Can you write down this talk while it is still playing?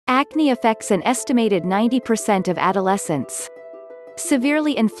Acne affects an estimated 90% of adolescents.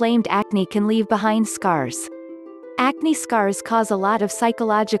 Severely inflamed acne can leave behind scars. Acne scars cause a lot of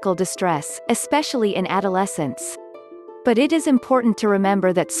psychological distress, especially in adolescents. But it is important to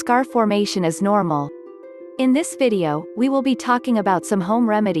remember that scar formation is normal. In this video, we will be talking about some home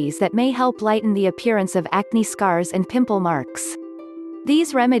remedies that may help lighten the appearance of acne scars and pimple marks.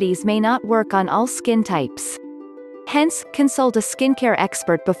 These remedies may not work on all skin types. Hence, consult a skincare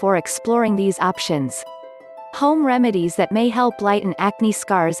expert before exploring these options. Home remedies that may help lighten acne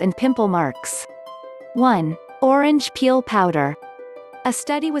scars and pimple marks. 1. Orange peel powder. A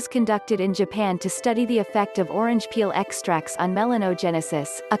study was conducted in Japan to study the effect of orange peel extracts on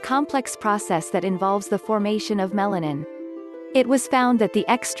melanogenesis, a complex process that involves the formation of melanin. It was found that the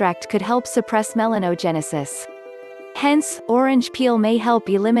extract could help suppress melanogenesis. Hence, orange peel may help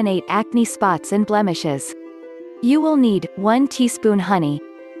eliminate acne spots and blemishes. You will need 1 teaspoon honey,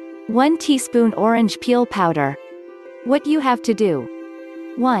 1 teaspoon orange peel powder. What you have to do: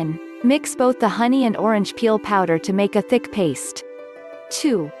 1. Mix both the honey and orange peel powder to make a thick paste.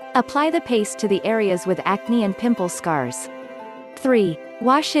 2. Apply the paste to the areas with acne and pimple scars. 3.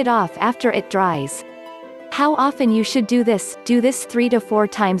 Wash it off after it dries. How often you should do this? Do this 3 to 4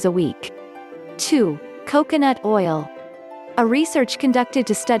 times a week. 2. Coconut oil. A research conducted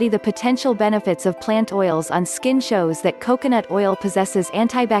to study the potential benefits of plant oils on skin shows that coconut oil possesses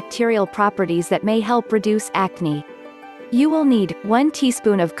antibacterial properties that may help reduce acne. You will need 1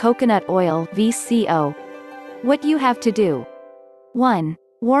 teaspoon of coconut oil (VCO). What you have to do: 1.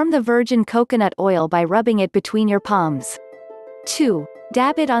 Warm the virgin coconut oil by rubbing it between your palms. 2.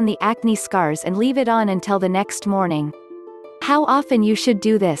 Dab it on the acne scars and leave it on until the next morning. How often you should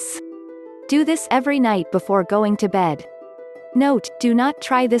do this? Do this every night before going to bed. Note: do not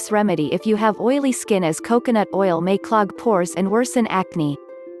try this remedy if you have oily skin, as coconut oil may clog pores and worsen acne.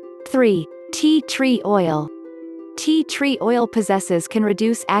 3. Tea tree oil. Tea tree oil possesses can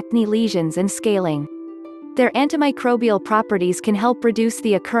reduce acne lesions and scaling. Their antimicrobial properties can help reduce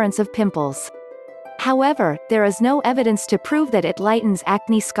the occurrence of pimples. However, there is no evidence to prove that it lightens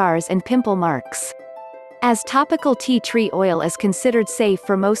acne scars and pimple marks. As topical tea tree oil is considered safe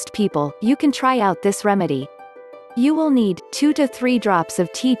for most people, you can try out this remedy. You will need 2 to 3 drops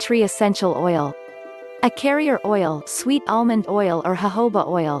of tea tree essential oil, a carrier oil, sweet almond oil or jojoba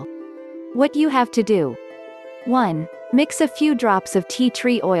oil. What you have to do: 1. Mix a few drops of tea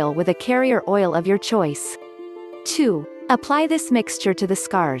tree oil with a carrier oil of your choice. 2. Apply this mixture to the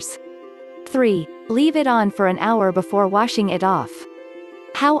scars. 3. Leave it on for an hour before washing it off.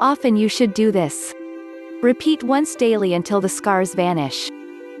 How often you should do this? Repeat once daily until the scars vanish.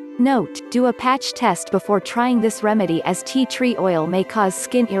 Note: do a patch test before trying this remedy, as tea tree oil may cause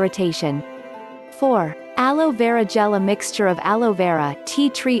skin irritation. 4. Aloe vera gel. A mixture of aloe vera, tea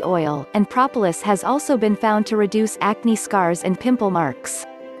tree oil, and propolis has also been found to reduce acne scars and pimple marks.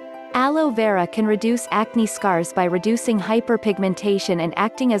 Aloe vera can reduce acne scars by reducing hyperpigmentation and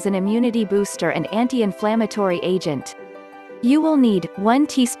acting as an immunity booster and anti-inflammatory agent. You will need 1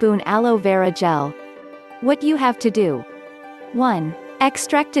 teaspoon aloe vera gel. What you have to do: 1.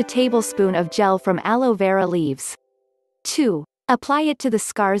 Extract a tablespoon of gel from aloe vera leaves. 2. Apply it to the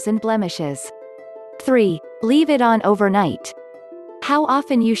scars and blemishes. 3. Leave it on overnight. How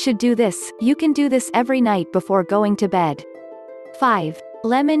often you should do this? You can do this every night before going to bed. 5.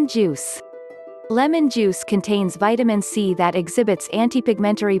 Lemon juice. Lemon juice contains vitamin C that exhibits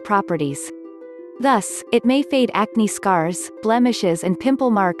antipigmentary properties. Thus, it may fade acne scars, blemishes and pimple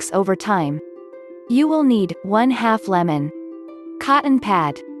marks over time. You will need 1/2 lemon. Cotton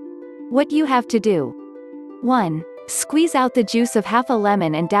pad. What you have to do: 1. Squeeze out the juice of half a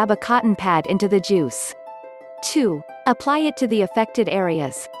lemon and dab a cotton pad into the juice. 2. Apply it to the affected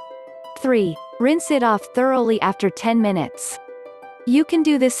areas. 3. Rinse it off thoroughly after 10 minutes. You can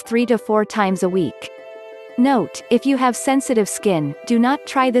do this 3 to 4 times a week. Note: if you have sensitive skin, do not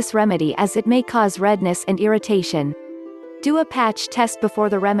try this remedy, as it may cause redness and irritation. Do a patch test before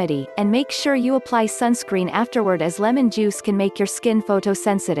the remedy, and make sure you apply sunscreen afterward, as lemon juice can make your skin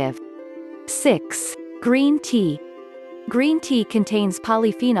photosensitive. 6. Green tea. Green tea contains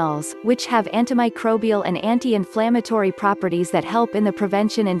polyphenols, which have antimicrobial and anti-inflammatory properties that help in the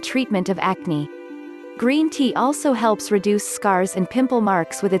prevention and treatment of acne. Green tea also helps reduce scars and pimple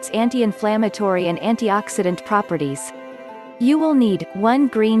marks with its anti-inflammatory and antioxidant properties. You will need 1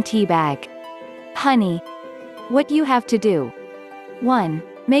 green tea bag. Honey. What you have to do: 1.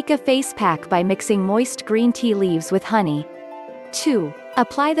 Make a face pack by mixing moist green tea leaves with honey. 2.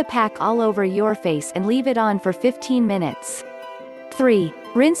 Apply the pack all over your face and leave it on for 15 minutes. 3.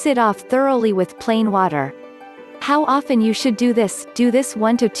 Rinse it off thoroughly with plain water. How often you should do this? Do this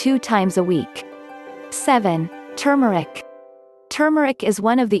 1 to 2 times a week. 7. Turmeric. Turmeric is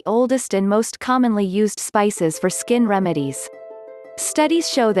one of the oldest and most commonly used spices for skin remedies. Studies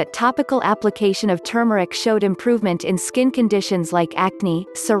show that topical application of turmeric showed improvement in skin conditions like acne,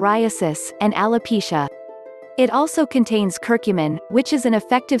 psoriasis, and alopecia. It also contains curcumin, which is an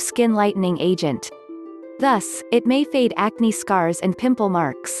effective skin lightening agent. Thus, it may fade acne scars and pimple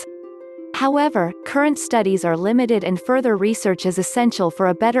marks. However, current studies are limited and further research is essential for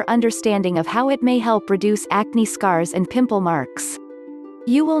a better understanding of how it may help reduce acne scars and pimple marks.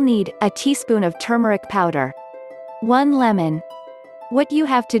 You will need a teaspoon of turmeric powder. 1 lemon. What you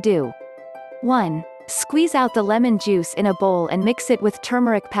have to do. 1. Squeeze out the lemon juice in a bowl and mix it with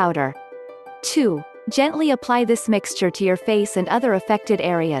turmeric powder. 2. Gently apply this mixture to your face and other affected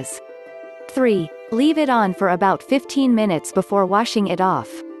areas. 3. Leave it on for about 15 minutes before washing it off.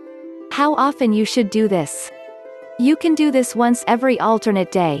 How often you should do this? You can do this once every alternate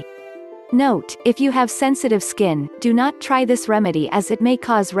day. Note, if you have sensitive skin, do not try this remedy as it may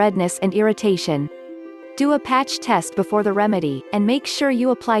cause redness and irritation. Do a patch test before the remedy, and make sure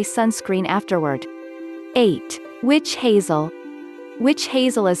you apply sunscreen afterward. 8. Witch hazel. Witch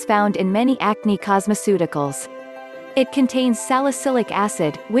hazel is found in many acne cosmeceuticals. It contains salicylic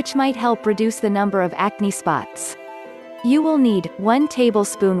acid, which might help reduce the number of acne spots. You will need 1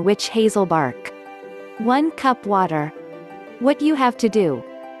 tablespoon witch hazel bark. 1 cup water. What you have to do.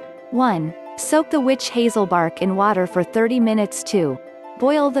 1. Soak the witch hazel bark in water for 30 minutes. 2.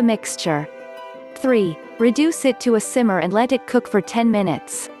 Boil the mixture. 3. Reduce it to a simmer and let it cook for 10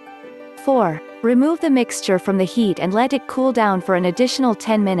 minutes. 4. Remove the mixture from the heat and let it cool down for an additional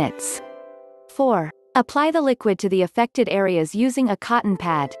 10 minutes. 4. Apply the liquid to the affected areas using a cotton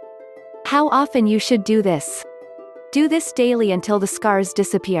pad. How often you should do this. Do this daily until the scars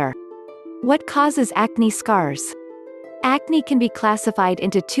disappear. What causes acne scars? Acne can be classified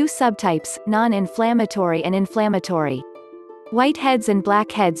into 2 subtypes, non-inflammatory and inflammatory. Whiteheads and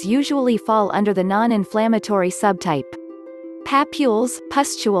blackheads usually fall under the non-inflammatory subtype. Papules,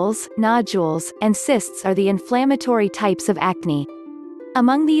 pustules, nodules, and cysts are the inflammatory types of acne.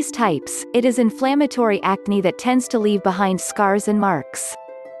 Among these types, it is inflammatory acne that tends to leave behind scars and marks.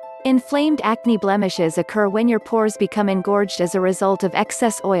 Inflamed acne blemishes occur when your pores become engorged as a result of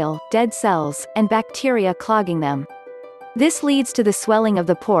excess oil, dead cells, and bacteria clogging them. This leads to the swelling of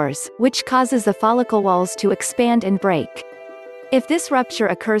the pores, which causes the follicle walls to expand and break. If this rupture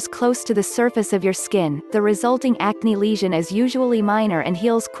occurs close to the surface of your skin, the resulting acne lesion is usually minor and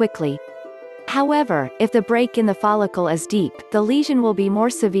heals quickly. However, if the break in the follicle is deep, the lesion will be more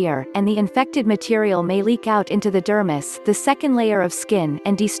severe, and the infected material may leak out into the dermis, the second layer of skin,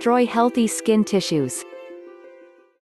 and destroy healthy skin tissues.